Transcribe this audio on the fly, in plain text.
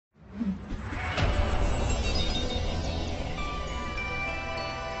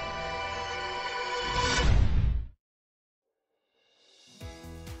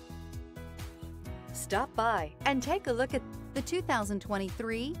Stop by and take a look at the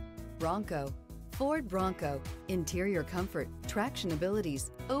 2023 Bronco. Ford Bronco. Interior comfort, traction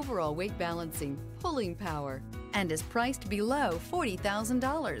abilities, overall weight balancing, pulling power, and is priced below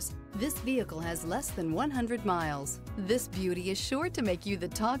 $40,000. This vehicle has less than 100 miles. This beauty is sure to make you the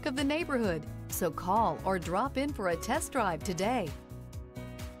talk of the neighborhood. So call or drop in for a test drive today.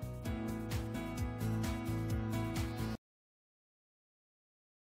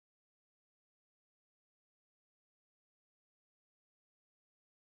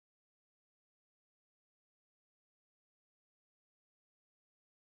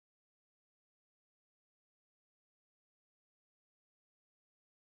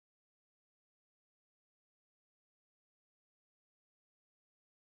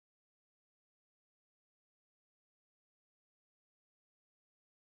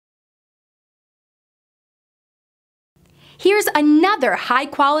 Here's another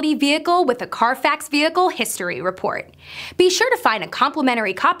high-quality vehicle with a Carfax Vehicle History Report. Be sure to find a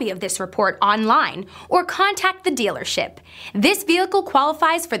complimentary copy of this report online or contact the dealership. This vehicle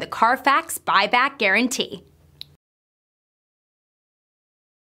qualifies for the Carfax Buyback Guarantee.